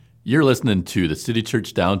You're listening to the City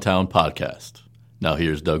Church Downtown podcast. Now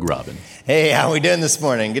here's Doug Robbins. Hey, how we doing this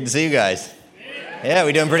morning? Good to see you guys. Yeah,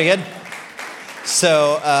 we doing pretty good?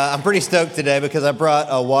 So I'm pretty stoked today because I brought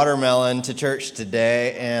a watermelon to church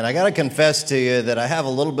today, and I got to confess to you that I have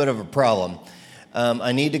a little bit of a problem.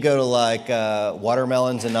 I need to go to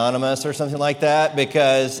Watermelons Anonymous or something like that,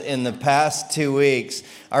 because in the past 2 weeks,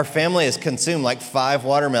 our family has consumed like 5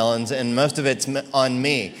 watermelons, and most of it's on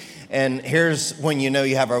me. And here's when you know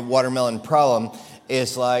you have a watermelon problem.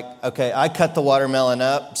 It's like, okay, I cut the watermelon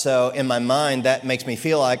up, so in my mind, that makes me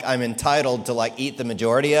feel like I'm entitled to eat the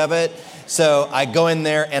majority of it. So I go in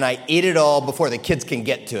there and I eat it all before the kids can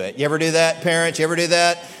get to it. You ever do that, parents? You ever do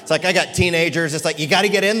that? It's like, I got teenagers. It's like, you got to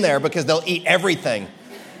get in there because they'll eat everything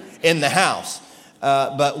in the house.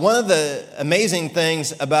 But one of the amazing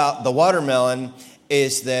things about the watermelon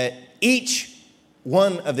is that each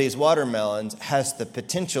one of these watermelons has the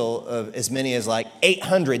potential of as many as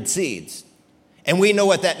 800 seeds. And we know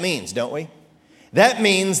what that means, don't we? That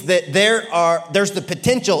means that there's the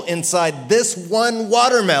potential inside this one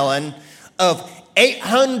watermelon of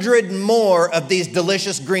 800 more of these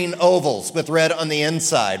delicious green ovals with red on the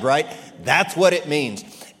inside, right? That's what it means.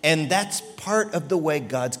 And that's part of the way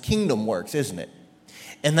God's kingdom works, isn't it?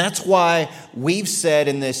 And that's why we've said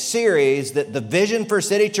in this series that the vision for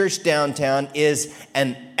City Church Downtown is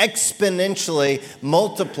an exponentially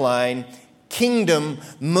multiplying kingdom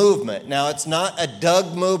movement. Now, it's not a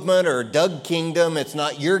Doug movement or a Doug kingdom. It's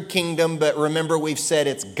not your kingdom, but remember, we've said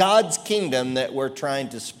it's God's kingdom that we're trying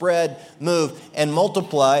to spread, move, and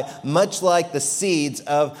multiply, much like the seeds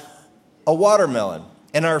of a watermelon.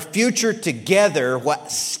 And our future together,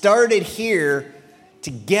 what started here,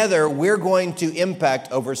 together, we're going to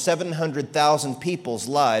impact over 700,000 people's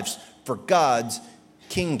lives for God's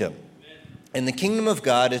kingdom. And the kingdom of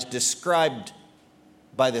God is described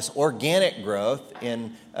by this organic growth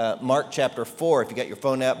in Mark chapter 4. If you got your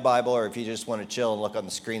phone app Bible, or if you just want to chill and look on the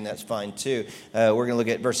screen, that's fine too. We're going to look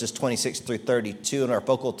at verses 26 through 32 in our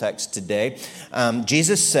focal text today.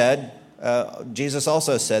 Jesus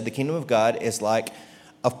also said, the kingdom of God is like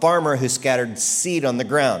a farmer who scattered seed on the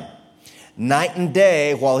ground. Night and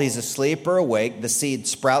day, while he's asleep or awake, the seed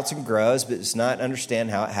sprouts and grows, but does not understand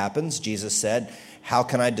how it happens. Jesus said, how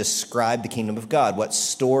can I describe the kingdom of God? What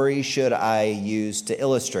story should I use to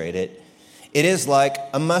illustrate it? It is like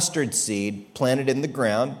a mustard seed planted in the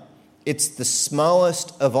ground. It's the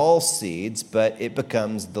smallest of all seeds, but it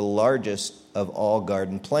becomes the largest of all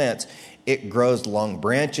garden plants. It grows long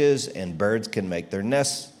branches, and birds can make their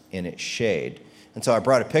nests in its shade. And so I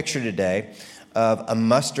brought a picture today of a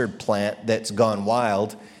mustard plant that's gone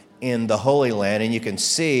wild in the Holy Land, and you can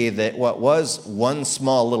see that what was one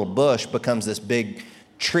small little bush becomes this big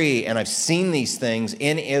tree. And I've seen these things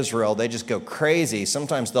in Israel. They just go crazy.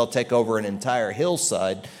 Sometimes they'll take over an entire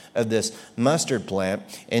hillside of this mustard plant.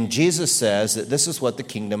 And Jesus says that this is what the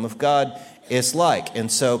kingdom of God is like.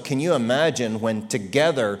 And so can you imagine when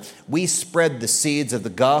together we spread the seeds of the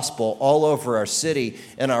gospel all over our city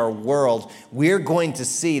and our world, we're going to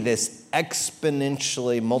see this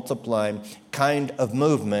exponentially multiplying kind of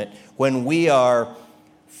movement when we are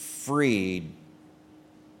freed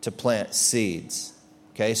to plant seeds.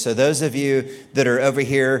 Okay, so those of you that are over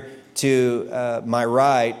here to my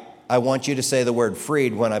right, I want you to say the word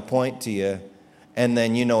freed when I point to you, and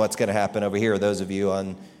then you know what's going to happen over here. Those of you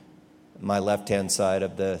on my left-hand side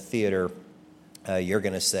of the theater, you're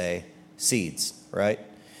going to say seeds, right?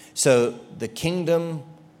 So the kingdom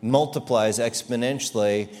multiplies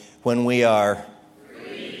exponentially when we are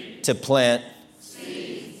free to plant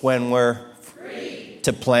seeds. When we're free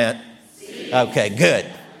to plant seeds. Okay, good.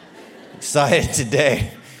 Excited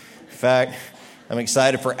today. In fact, I'm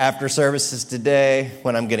excited for after services today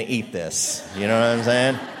when I'm going to eat this. You know what I'm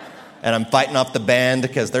saying? And I'm fighting off the band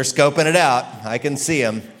because they're scoping it out. I can see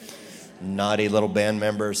them. Naughty little band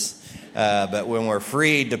members. But when we're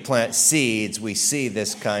free to plant seeds, we see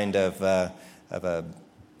this kind of a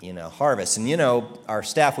harvest. And our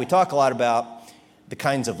staff, we talk a lot about the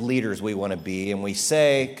kinds of leaders we want to be. And we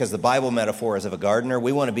say, because the Bible metaphor is of a gardener,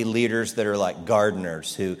 we want to be leaders that are like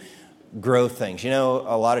gardeners who grow things. A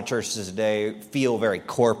lot of churches today feel very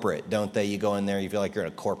corporate, don't they? You go in there, you feel like you're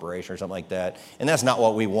in a corporation or something like that. And that's not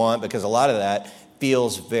what we want, because a lot of that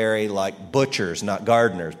feels very like butchers, not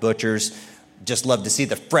gardeners. Butchers just love to see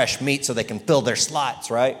the fresh meat so they can fill their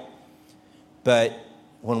slots, right? But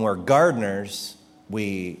when we're gardeners,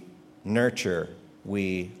 we nurture,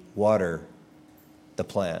 we water the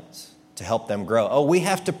plants to help them grow. Oh, we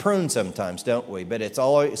have to prune sometimes, don't we? But it's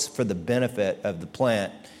always for the benefit of the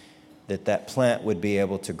plant, that plant would be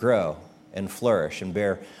able to grow and flourish and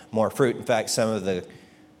bear more fruit. In fact, some of the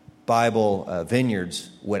Bible vineyards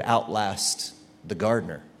would outlast the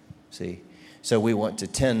gardener, see? So we want to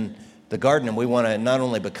tend the garden, and we want to not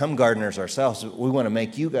only become gardeners ourselves, but we want to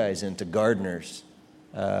make you guys into gardeners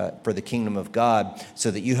for the kingdom of God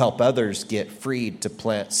so that you help others get freed to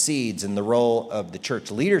plant seeds. And the role of the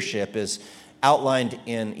church leadership is outlined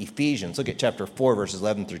in Ephesians. Look at chapter 4, verses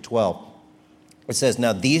 11 through 12. It says,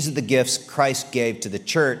 "Now these are the gifts Christ gave to the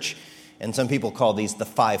church," and some people call these the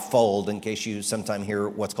fivefold. In case you sometime hear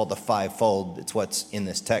what's called the fivefold, it's what's in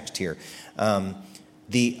this text here.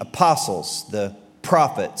 The apostles, the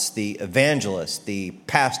prophets, the evangelists, the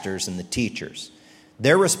pastors, and the teachers.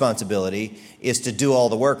 Their responsibility is to do all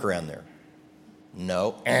the work around there.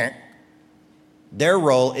 No. Their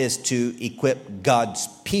role is to equip God's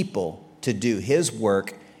people to do his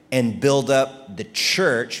work and build up the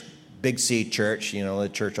church, Big C church, the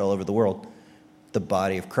church all over the world, the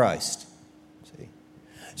body of Christ. See?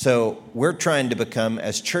 So we're trying to become,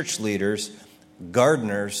 as church leaders,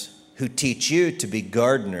 gardeners who teach you to be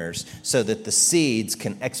gardeners so that the seeds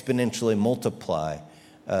can exponentially multiply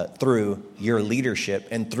through your leadership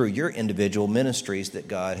and through your individual ministries that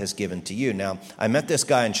God has given to you. Now, I met this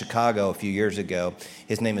guy in Chicago a few years ago.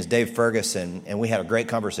 His name is Dave Ferguson, and we had a great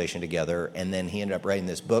conversation together, and then he ended up writing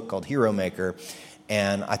this book called Hero Maker,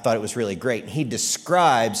 and I thought it was really great. He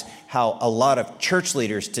describes how a lot of church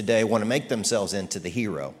leaders today want to make themselves into the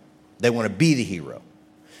hero. They want to be the hero.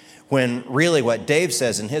 When really what Dave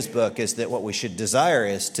says in his book is that what we should desire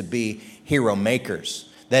is to be hero makers.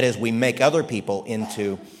 That is, we make other people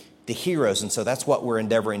into the heroes. And so that's what we're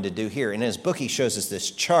endeavoring to do here. In his book, he shows us this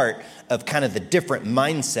chart of kind of the different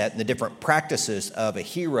mindset and the different practices of a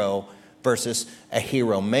hero versus a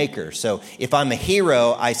hero maker. So if I'm a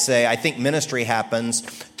hero, I say, I think ministry happens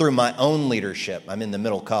through my own leadership. I'm in the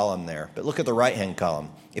middle column there. But look at the right-hand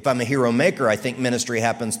column. If I'm a hero maker, I think ministry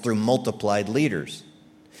happens through multiplied leaders.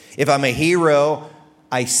 If I'm a hero,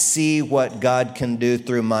 I see what God can do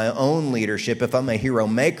through my own leadership. If I'm a hero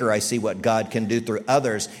maker, I see what God can do through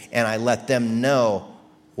others, and I let them know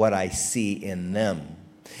what I see in them.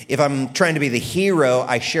 If I'm trying to be the hero,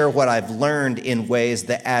 I share what I've learned in ways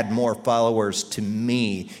that add more followers to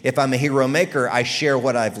me. If I'm a hero maker, I share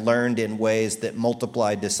what I've learned in ways that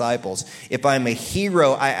multiply disciples. If I'm a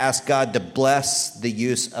hero, I ask God to bless the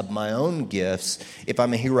use of my own gifts. If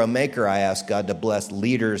I'm a hero maker, I ask God to bless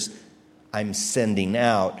leaders I'm sending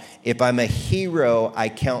out. If I'm a hero, I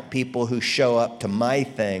count people who show up to my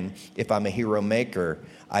thing. If I'm a hero maker,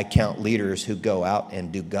 I count leaders who go out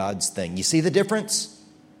and do God's thing. You see the difference?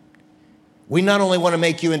 We not only want to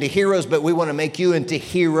make you into heroes, but we want to make you into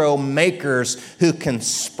hero makers who can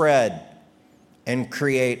spread and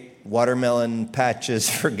create watermelon patches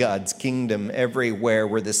for God's kingdom everywhere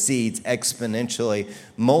where the seeds exponentially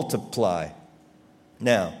multiply.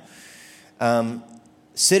 Now,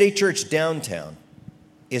 City Church Downtown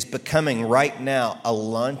is becoming right now a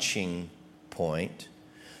launching point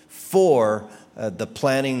for the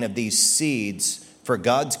planting of these seeds for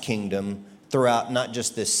God's kingdom throughout not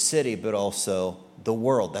just this city, but also the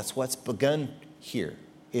world. That's what's begun here,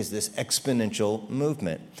 is this exponential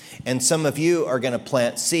movement. And some of you are going to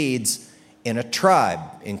plant seeds in a tribe.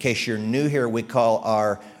 In case you're new here, we call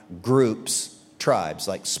our groups tribes,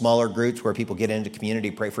 like smaller groups where people get into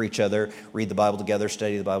community, pray for each other, read the Bible together,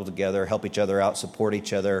 study the Bible together, help each other out, support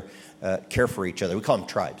each other, care for each other. We call them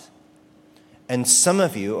tribes. And some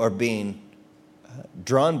of you are being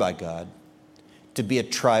drawn by God to be a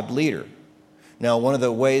tribe leader. Now, one of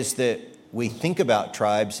the ways that we think about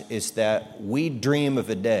tribes is that we dream of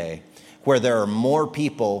a day where there are more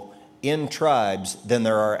people in tribes than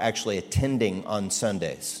there are actually attending on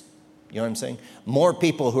Sundays. You know what I'm saying? More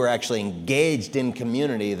people who are actually engaged in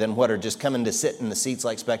community than what are just coming to sit in the seats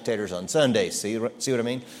like spectators on Sundays. See what I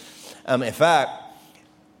mean? In fact,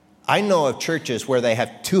 I know of churches where they have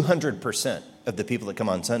 200% of the people that come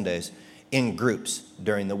on Sundays in groups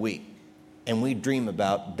during the week. And we dream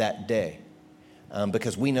about that day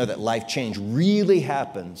because we know that life change really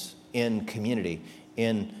happens in community,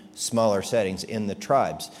 in smaller settings, in the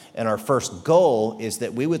tribes. And our first goal is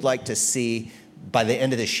that we would like to see by the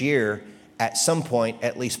end of this year, at some point,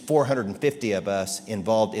 at least 450 of us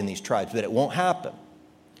involved in these tribes. But it won't happen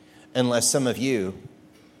unless some of you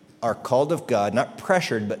are called of God, not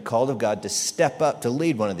pressured, but called of God to step up to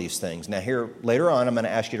lead one of these things. Now here, later on, I'm going to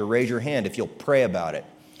ask you to raise your hand if you'll pray about it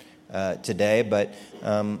today. But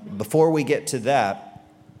before we get to that,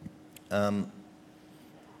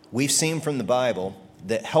 we've seen from the Bible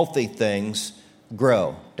that healthy things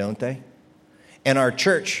grow, don't they? And our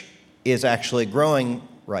church is actually growing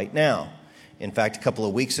right now. In fact, a couple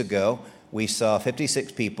of weeks ago, we saw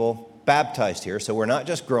 56 people baptized here. So we're not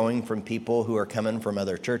just growing from people who are coming from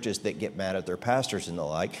other churches that get mad at their pastors and the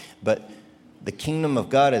like, but the kingdom of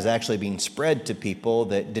God is actually being spread to people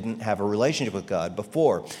that didn't have a relationship with God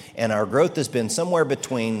before. And our growth has been somewhere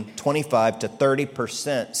between 25 to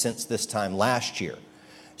 30% since this time last year.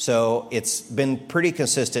 So it's been pretty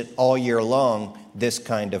consistent all year long, this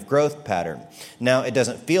kind of growth pattern. Now, it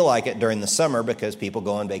doesn't feel like it during the summer because people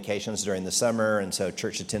go on vacations during the summer, and so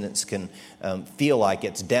church attendance can feel like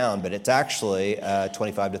it's down, but it's actually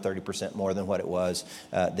 25 to 30% more than what it was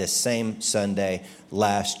this same Sunday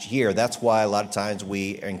last year. That's why a lot of times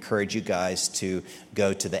we encourage you guys to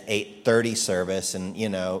go to the 8:30 service, and,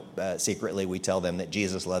 secretly we tell them that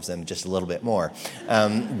Jesus loves them just a little bit more.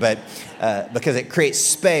 But because it creates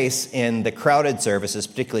space in the crowded services,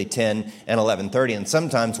 particularly 10 and 11:30, and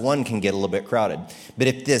sometimes one can get a little bit crowded. But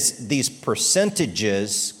if these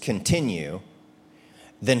percentages continue,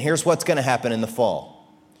 then here's what's going to happen in the fall.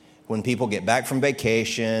 When people get back from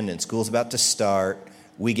vacation and school's about to start,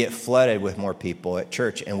 we get flooded with more people at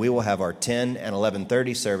church, and we will have our 10 and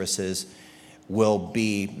 11:30 services will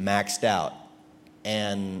be maxed out.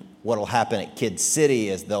 And what will happen at Kids City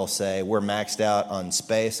is they'll say, we're maxed out on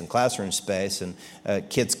space and classroom space, and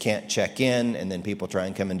kids can't check in, and then people try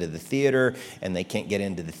and come into the theater, and they can't get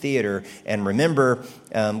into the theater. And remember,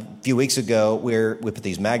 a few weeks ago, we put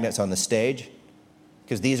these magnets on the stage,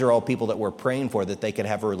 because these are all people that we're praying for, that they could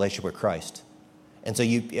have a relationship with Christ. And so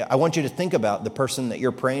I want you to think about the person that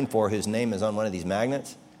you're praying for whose name is on one of these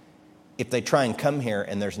magnets, if they try and come here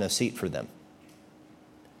and there's no seat for them.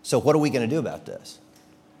 So what are we going to do about this?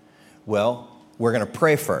 Well, we're going to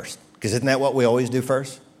pray first, because isn't that what we always do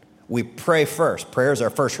first? We pray first. Prayer is our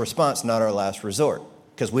first response, not our last resort,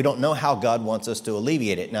 because we don't know how God wants us to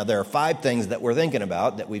alleviate it. Now, there are 5 things that we're thinking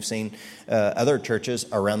about that we've seen other churches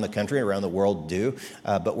around the country, around the world do,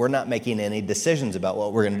 but we're not making any decisions about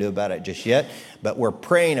what we're going to do about it just yet. But we're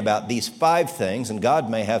praying about these 5 things, and God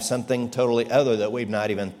may have something totally other that we've not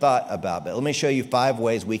even thought about. But let me show you 5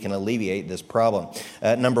 ways we can alleviate this problem.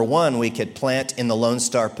 Number 1, we could plant in the Lone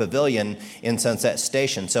Star Pavilion in Sunset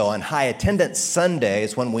Station. So on high attendance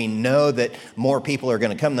Sundays, when we know that more people are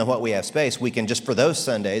going to come than what we have space, we can just for those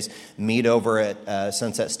Sundays meet over at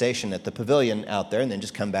Sunset Station at the pavilion out there, and then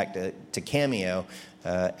just come back to Cameo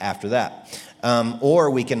after that.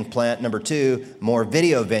 Or we can plant, number 2, more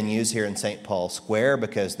video venues here in St. Paul Square,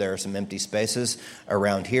 because there are some empty spaces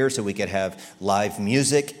around here, so we could have live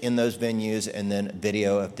music in those venues and then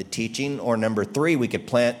video of the teaching. Or number 3, we could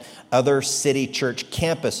plant other city church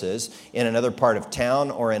campuses in another part of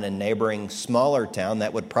town or in a neighboring smaller town.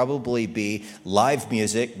 That would probably be live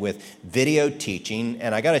music with video teaching.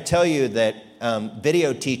 And I got to tell you that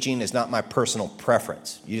video teaching is not my personal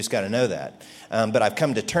preference. You just got to know that. But I've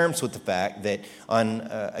come to terms with the fact that on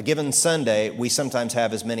a given Sunday, we sometimes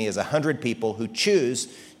have as many as 100 people who choose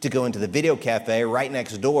to go into the video cafe right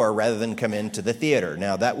next door rather than come into the theater.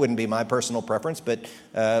 Now, that wouldn't be my personal preference, but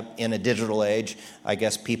in a digital age, I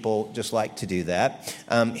guess people just like to do that.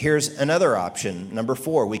 Here's another option. Number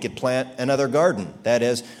 4, we could plant another garden. That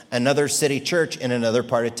is, another city church in another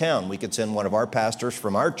part of town. We could send one of our pastors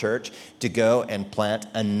from our church to go and plant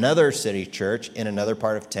another city church in another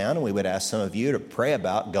part of town, and we would ask some of you to pray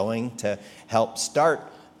about going to help start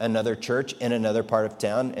another church in another part of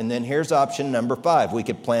town. And then here's option number 5. We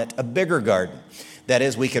could plant a bigger garden. That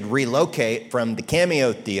is, we could relocate from the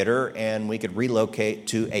Cameo Theater, and we could relocate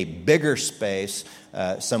to a bigger space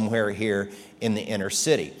somewhere here in the inner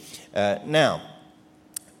city. Now,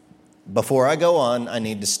 before I go on, I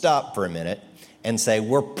need to stop for a minute and say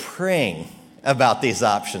we're praying about these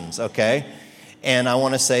options, okay? And I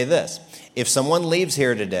want to say this. If someone leaves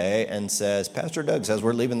here today and says, Pastor Doug says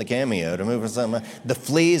we're leaving the Cameo to move somewhere, the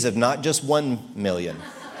fleas of not just 1 million,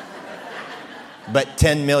 but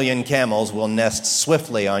 10 million camels will nest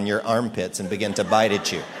swiftly on your armpits and begin to bite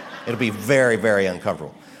at you. It'll be very, very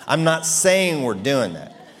uncomfortable. I'm not saying we're doing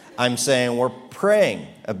that. I'm saying we're praying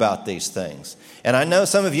about these things. And I know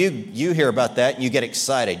some of you hear about that and you get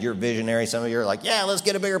excited. You're visionary. Some of you are like, yeah, let's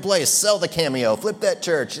get a bigger place. Sell the Cameo. Flip that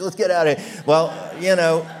church. Let's get out of here.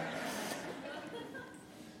 Well,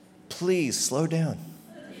 please slow down.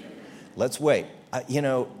 Let's wait.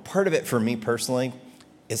 Part of it for me personally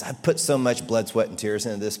is I put so much blood, sweat, and tears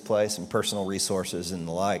into this place and personal resources and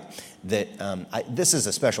the like that this is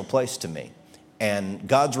a special place to me. And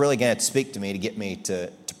God's really going to have to speak to me to get me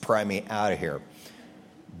to pry me out of here.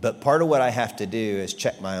 But part of what I have to do is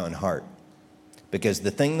check my own heart. Because the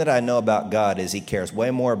thing that I know about God is he cares way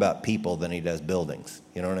more about people than he does buildings.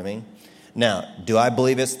 You know what I mean? Now, do I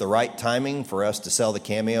believe it's the right timing for us to sell the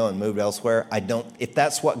Cameo and move elsewhere? I don't. If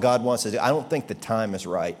that's what God wants to do, I don't think the time is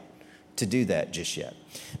right to do that just yet.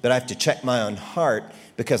 But I have to check my own heart,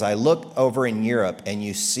 because I look over in Europe and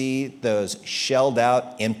you see those shelled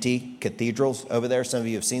out, empty cathedrals over there. Some of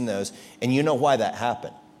you have seen those. And you know why that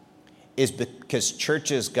happened. Is because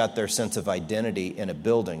churches got their sense of identity in a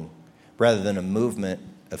building rather than a movement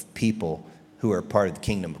of people who are part of the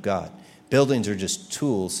kingdom of God. Buildings are just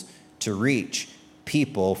tools to reach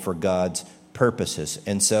people for God's purposes.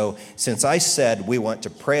 And so since I said we want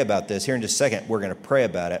to pray about this, here in just a second, we're going to pray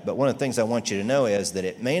about it. But one of the things I want you to know is that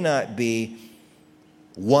it may not be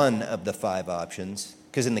one of the 5 options,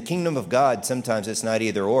 because in the kingdom of God, sometimes it's not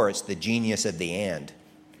either or, it's the genius of the and.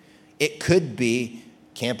 It could be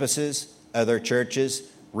campuses, other churches,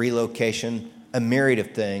 relocation, a myriad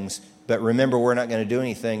of things. But remember, we're not going to do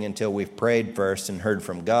anything until we've prayed first and heard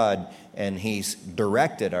from God, and He's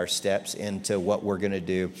directed our steps into what we're going to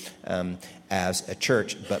do as a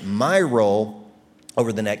church. But my role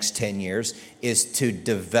over the next 10 years is to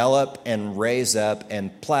develop and raise up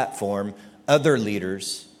and platform other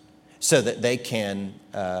leaders so that they can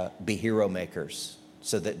be hero makers,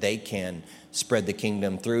 so that they can spread the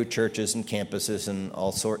kingdom through churches and campuses and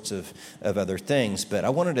all sorts of other things. But I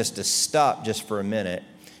wanted us to stop just for a minute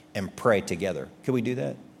and pray together. Could we do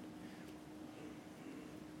that?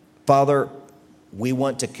 Father, we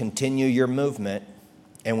want to continue your movement,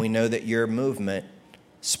 and we know that your movement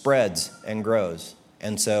spreads and grows.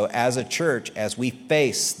 And so as a church, as we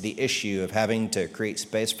face the issue of having to create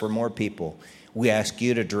space for more people, we ask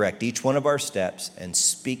you to direct each one of our steps and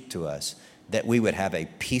speak to us, that we would have a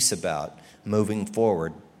peace about moving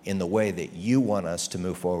forward in the way that you want us to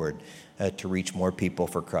move forward to reach more people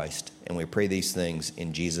for Christ. And we pray these things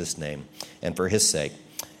in Jesus' name and for his sake.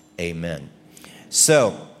 Amen.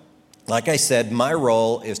 So, like I said, my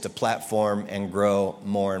role is to platform and grow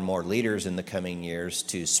more and more leaders in the coming years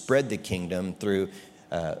to spread the kingdom through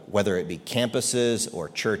whether it be campuses or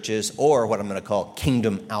churches or what I'm going to call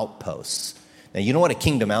kingdom outposts. Now, you know what a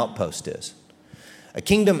kingdom outpost is? A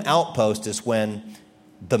kingdom outpost is when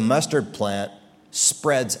the mustard plant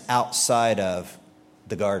spreads outside of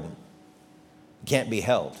the garden. It can't be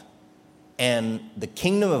held. And the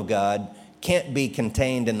kingdom of God can't be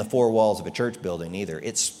contained in the 4 walls of a church building either.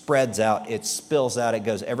 It spreads out, it spills out, it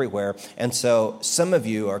goes everywhere. And so some of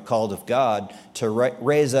you are called of God to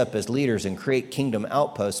raise up as leaders and create kingdom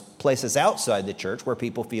outposts, places outside the church where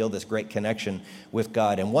people feel this great connection with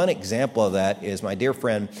God. And one example of that is my dear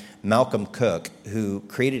friend Malcolm Cook, who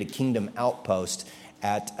created a kingdom outpost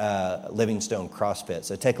at Livingstone CrossFit.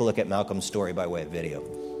 So take a look at Malcolm's story by way of video.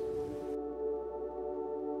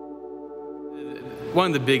 One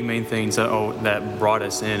of the big main things that brought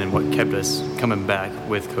us in and what kept us coming back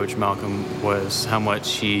with Coach Malcolm was how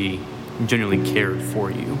much he genuinely cared for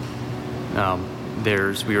you.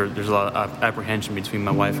 There's a lot of apprehension between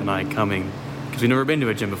my wife and I coming because we've never been to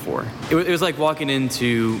a gym before. It was like walking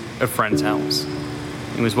into a friend's house.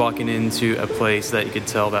 It was walking into a place that you could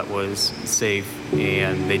tell that was safe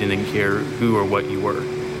and they didn't care who or what you were.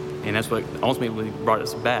 And that's what ultimately brought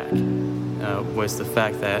us back, was the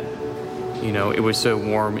fact that it was so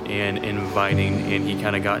warm and inviting, and he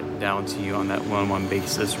kind of got down to you on that one-on-one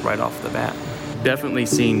basis right off the bat. Definitely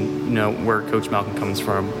seeing, where Coach Malcolm comes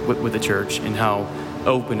from with the church and how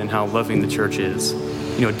open and how loving the church is,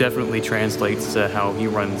 definitely translates to how he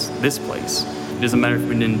runs this place. It doesn't matter if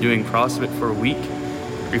you've been doing CrossFit for a week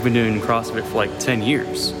or you've been doing CrossFit for like 10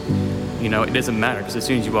 years. It doesn't matter, because as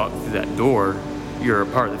soon as you walk through that door, you're a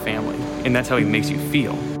part of the family, and that's how he makes you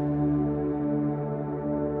feel.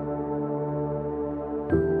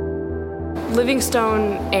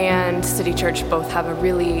 Livingstone and City Church both have a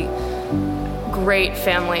really great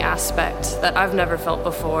family aspect that I've never felt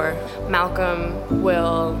before. Malcolm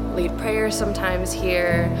will lead prayer sometimes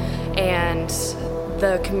here, and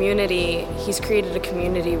the community, he's created a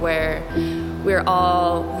community where we're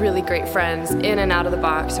all really great friends in and out of the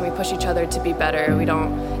box, and we push each other to be better. We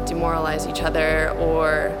don't demoralize each other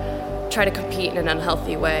or try to compete in an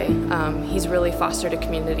unhealthy way. He's really fostered a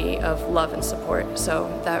community of love and support,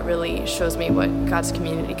 so that really shows me what God's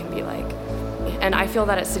community can be like. And I feel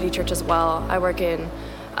that at City Church as well. I work in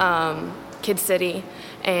Kid City,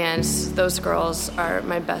 and those girls are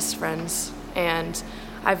my best friends, and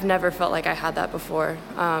I've never felt like I had that before.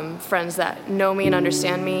 Friends that know me and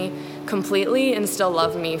understand me completely and still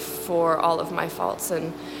love me for all of my faults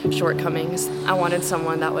and shortcomings. I wanted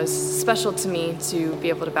someone that was special to me to be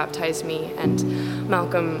able to baptize me, and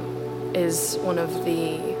Malcolm is one of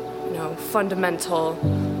the fundamental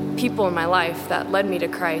people in my life that led me to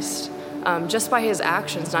Christ, just by his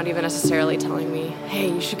actions, not even necessarily telling me, hey,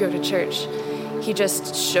 you should go to church. He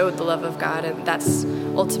just showed the love of God, and that's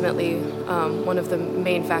ultimately one of the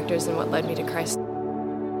main factors in what led me to Christ.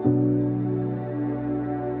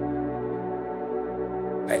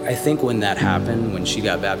 I think when that happened, when she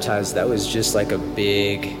got baptized, that was just like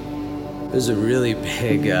it was a really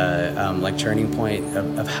big like turning point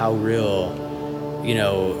of how real,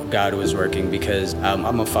 God was working, because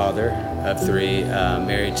I'm a father of 3,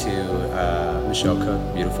 married to Michelle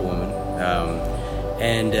Cook, beautiful woman.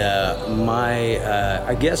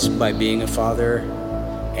 I guess by being a father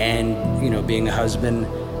and, being a husband,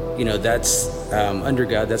 that's under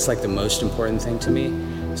God, that's like the most important thing to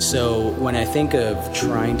me. So when I think of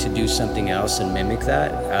trying to do something else and mimic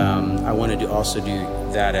that, I want to also do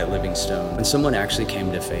that at Livingstone. When someone actually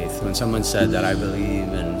came to faith, when someone said that I believe,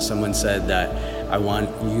 and someone said that I want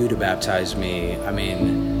you to baptize me, I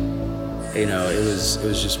mean, it was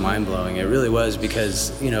just mind-blowing. It really was,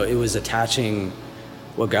 because, it was attaching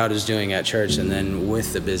what God was doing at church and then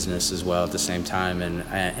with the business as well at the same time.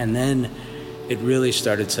 And then it really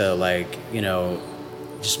started to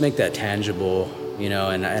just make that tangible,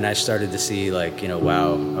 and I started to see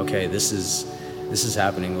wow, okay, this is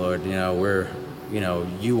happening, Lord.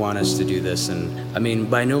 You want us to do this. And I mean,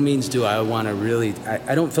 by no means do I want to really,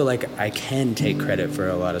 I don't feel like I can take credit for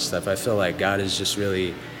a lot of stuff. I feel like God is just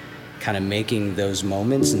really kind of making those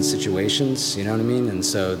moments and situations, you know what I mean? And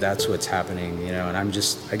so that's what's happening, and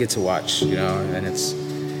I get to watch, and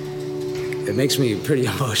it makes me pretty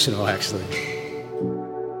emotional, actually.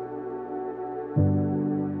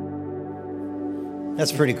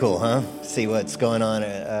 That's pretty cool, huh? See what's going on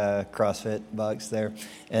at CrossFit Box there.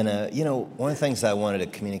 And, one of the things I wanted to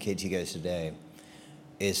communicate to you guys today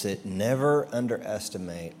is that never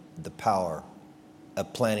underestimate the power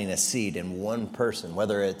of planting a seed in one person,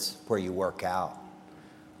 whether it's where you work out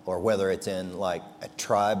or whether it's in like a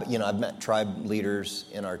tribe. I've met tribe leaders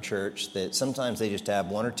in our church that sometimes they just have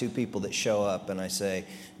 1 or 2 people that show up, and I say,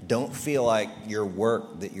 don't feel like your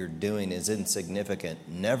work that you're doing is insignificant.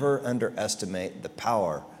 Never underestimate the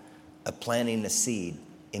power of planting a seed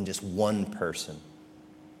in just one person.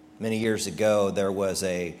 Many years ago, there was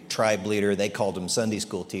a tribe leader. They called them Sunday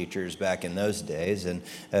school teachers back in those days. And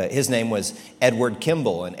his name was Edward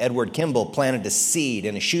Kimball. And Edward Kimball planted a seed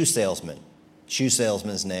in a shoe salesman. Shoe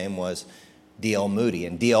salesman's name was D.L. Moody.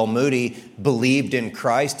 And D.L. Moody believed in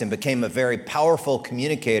Christ and became a very powerful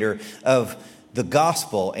communicator of the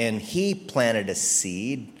gospel. And he planted a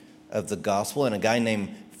seed of the gospel in a guy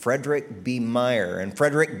named Frederick B. Meyer. And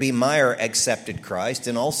Frederick B. Meyer accepted Christ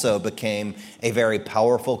and also became a very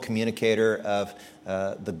powerful communicator of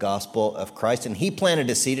the gospel of Christ. And he planted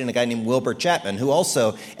a seed in a guy named Wilbur Chapman, who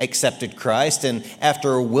also accepted Christ. And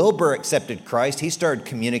after Wilbur accepted Christ, he started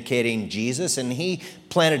communicating Jesus, and he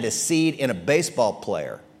planted a seed in a baseball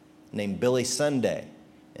player named Billy Sunday.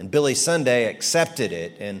 And Billy Sunday accepted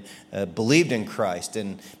it and believed in Christ.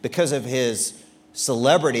 And because of his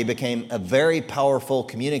celebrity, became a very powerful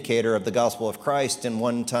communicator of the gospel of Christ. And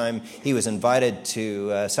one time he was invited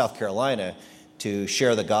to South Carolina to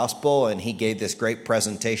share the gospel, and he gave this great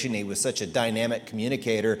presentation. He was such a dynamic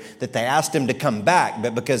communicator that they asked him to come back,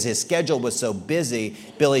 but because his schedule was so busy,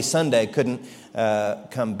 Billy Sunday couldn't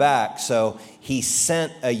come back. So he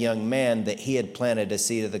sent a young man that he had planted a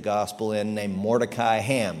seed of the gospel in named Mordecai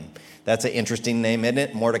Ham. That's an interesting name, isn't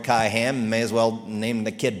it? Mordecai Ham. May as well name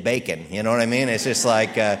the kid Bacon. You know what I mean? It's just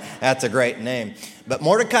like, that's a great name. But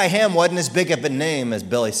Mordecai Ham wasn't as big of a name as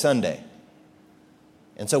Billy Sunday.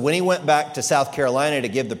 And so when he went back to South Carolina to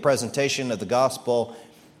give the presentation of the gospel,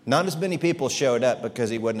 not as many people showed up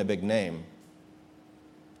because he wasn't a big name.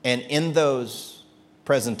 And in those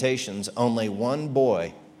presentations, only one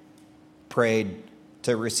boy prayed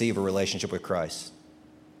to receive a relationship with Christ.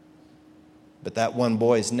 But that one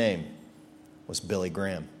boy's name was Billy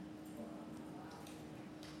Graham.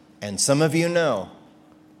 And some of you know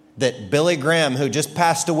that Billy Graham, who just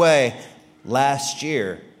passed away last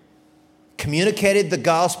year, communicated the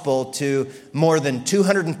gospel to more than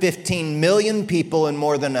 215 million people in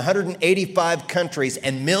more than 185 countries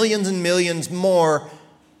and millions more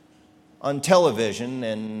on television,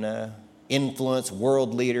 and influenced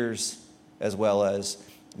world leaders as well as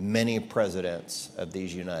many presidents of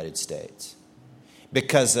these United States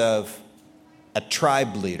because of a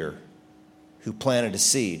tribe leader who planted a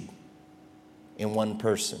seed in one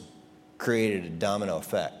person, created a domino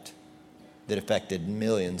effect that affected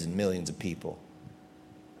millions and millions of people.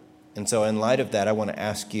 And so in light of that, I want to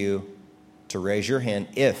ask you to raise your hand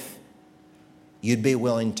if you'd be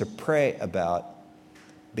willing to pray about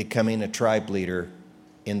becoming a tribe leader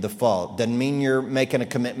in the fall. Doesn't mean you're making a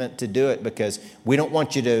commitment to do it, because we don't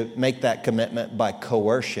want you to make that commitment by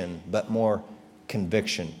coercion, but more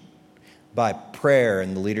conviction, by prayer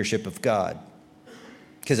and the leadership of God.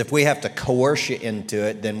 Because if we have to coerce you into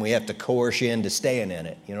it, then we have to coerce you into staying in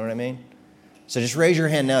it. You know what I mean? So just raise your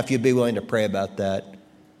hand now if you'd be willing to pray about that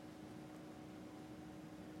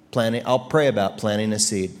I'll pray about planting a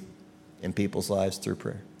seed in people's lives through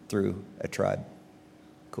prayer, through a tribe.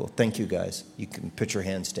 Cool. Thank you, guys. You can put your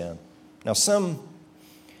hands down. Now, some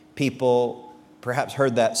people perhaps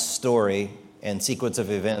heard that story and sequence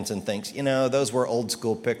of events and thinks, those were old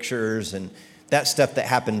school pictures and that stuff that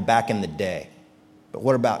happened back in the day. But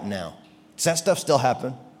what about now? Does that stuff still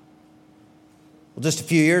happen? Well, just a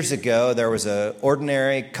few years ago, there was an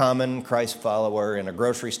ordinary, common Christ follower in a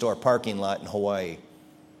grocery store parking lot in Hawaii.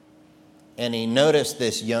 And he noticed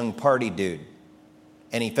this young party dude.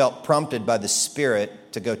 And he felt prompted by the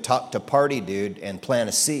Spirit to go talk to party dude and plant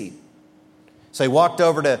a seed. So he walked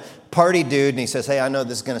over to party dude and he says, hey, I know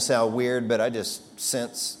this is going to sound weird, but I just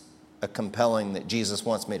sense a compelling that Jesus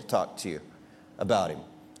wants me to talk to you about him.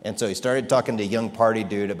 And so he started talking to young party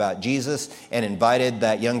dude about Jesus and invited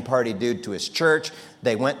that young party dude to his church.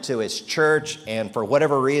 They went to his church, and for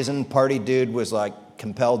whatever reason, party dude was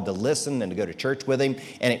compelled to listen and to go to church with him.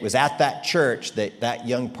 And it was at that church that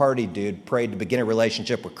young party dude prayed to begin a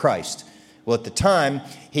relationship with Christ. Well, at the time,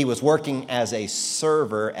 he was working as a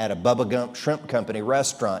server at a Bubba Gump Shrimp Company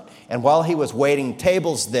restaurant. And while he was waiting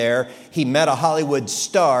tables there, he met a Hollywood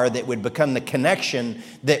star that would become the connection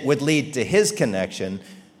that would lead to his connection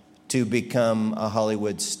to become a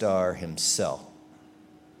Hollywood star himself.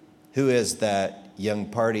 Who is that young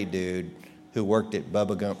party dude who worked at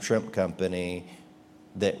Bubba Gump Shrimp Company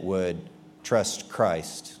that would trust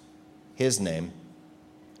Christ? His name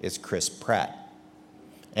is Chris Pratt.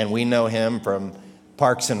 And we know him from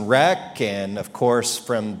Parks and Rec and, of course,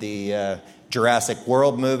 from the Jurassic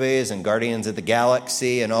World movies and Guardians of the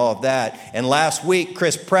Galaxy and all of that. And last week,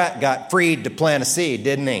 Chris Pratt got freed to plant a seed,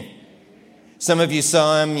 didn't he? Some of you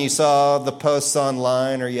saw him. You saw the posts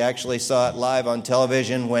online, or you actually saw it live on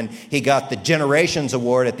television when he got the Generations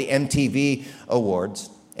Award at the MTV Awards.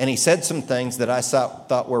 And he said some things that I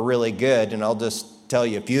thought were really good, and I'll just tell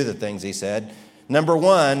you a few of the things he said. Number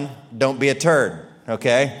one, don't be a turd.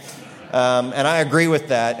 Okay? And I agree with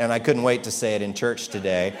that, and I couldn't wait to say it in church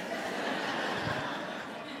today.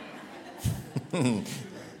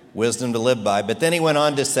 Wisdom to live by. But then he went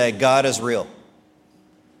on to say, God is real.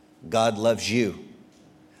 God loves you.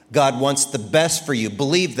 God wants the best for you.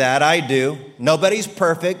 Believe that. I do. Nobody's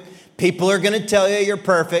perfect. People are going to tell you you're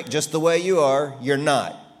perfect just the way you are. You're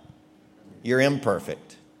not. You're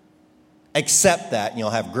imperfect. Accept that, and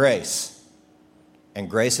you'll have grace. And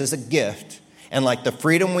grace is a gift. And like the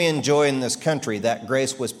freedom we enjoy in this country, that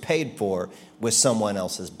grace was paid for with someone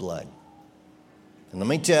else's blood. And let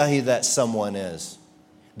me tell you that someone is.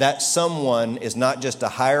 That someone is not just a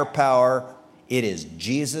higher power. It is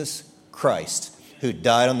Jesus Christ who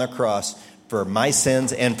died on the cross for my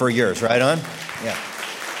sins and for yours. Right on? Yeah.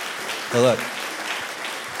 So look.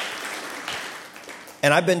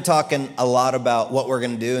 And I've been talking a lot about what we're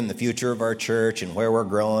going to do in the future of our church and where we're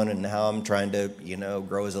growing and how I'm trying to,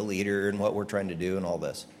 grow as a leader and what we're trying to do and all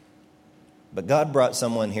this. But God brought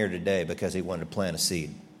someone here today because he wanted to plant a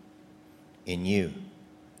seed in you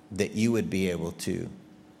that you would be able to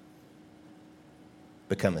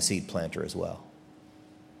become a seed planter as well.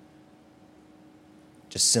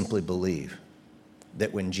 Just simply believe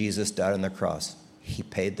that when Jesus died on the cross, he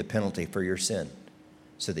paid the penalty for your sin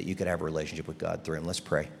so that you could have a relationship with God through him. Let's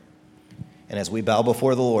pray. And as we bow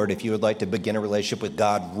before the Lord, if you would like to begin a relationship with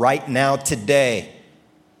God right now, today,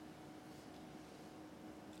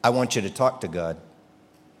 I want you to talk to God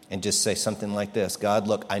and just say something like this. God,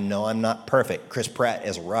 look, I know I'm not perfect. Chris Pratt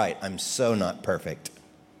is right. I'm so not perfect.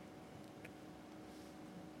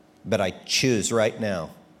 But I choose right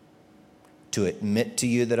now to admit to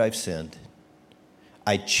you that I've sinned.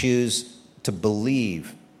 I choose to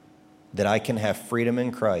believe that I can have freedom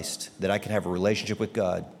in Christ, that I can have a relationship with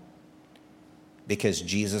God because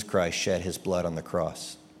Jesus Christ shed his blood on the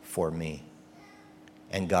cross for me.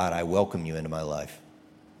 And God, I welcome you into my life.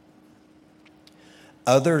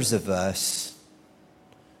 Others of us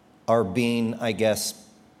are being,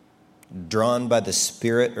 drawn by the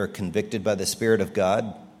Spirit or convicted by the Spirit of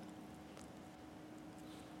God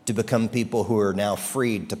to become people who are now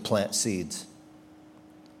freed to plant seeds.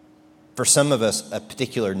 For some of us, a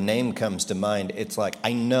particular name comes to mind. It's like,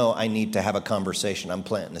 I know I need to have a conversation. I'm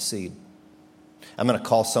planting a seed. I'm going to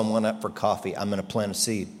call someone up for coffee. I'm going to plant a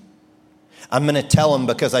seed. I'm going to tell them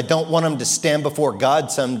because I don't want them to stand before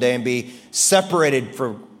God someday and be separated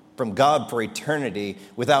from God for eternity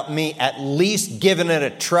without me at least giving it a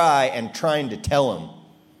try and trying to tell them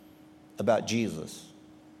about Jesus.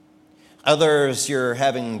 Others, you're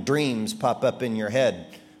having dreams pop up in your head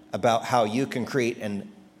about how you can create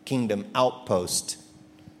an kingdom outpost.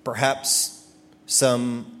 Perhaps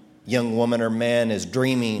some young woman or man is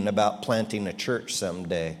dreaming about planting a church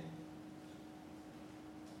someday.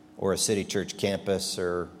 or a City Church campus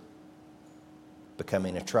or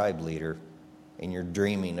becoming a tribe leader, and you're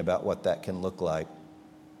dreaming about what that can look like,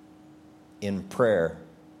 in prayer,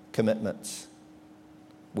 commitments,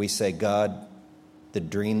 we say, God, the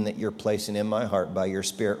dream that you're placing in my heart by your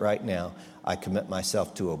Spirit right now, I commit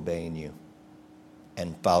myself to obeying you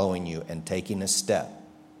and following you and taking a step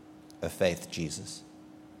of faith, Jesus.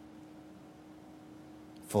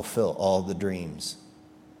 Fulfill all the dreams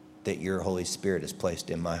that your Holy Spirit has placed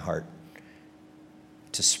in my heart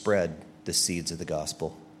to spread the seeds of the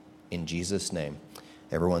gospel. In Jesus' name,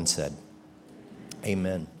 everyone said,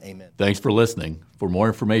 amen. Amen. Thanks for listening. For more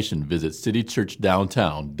information, visit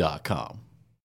citychurchdowntown.com.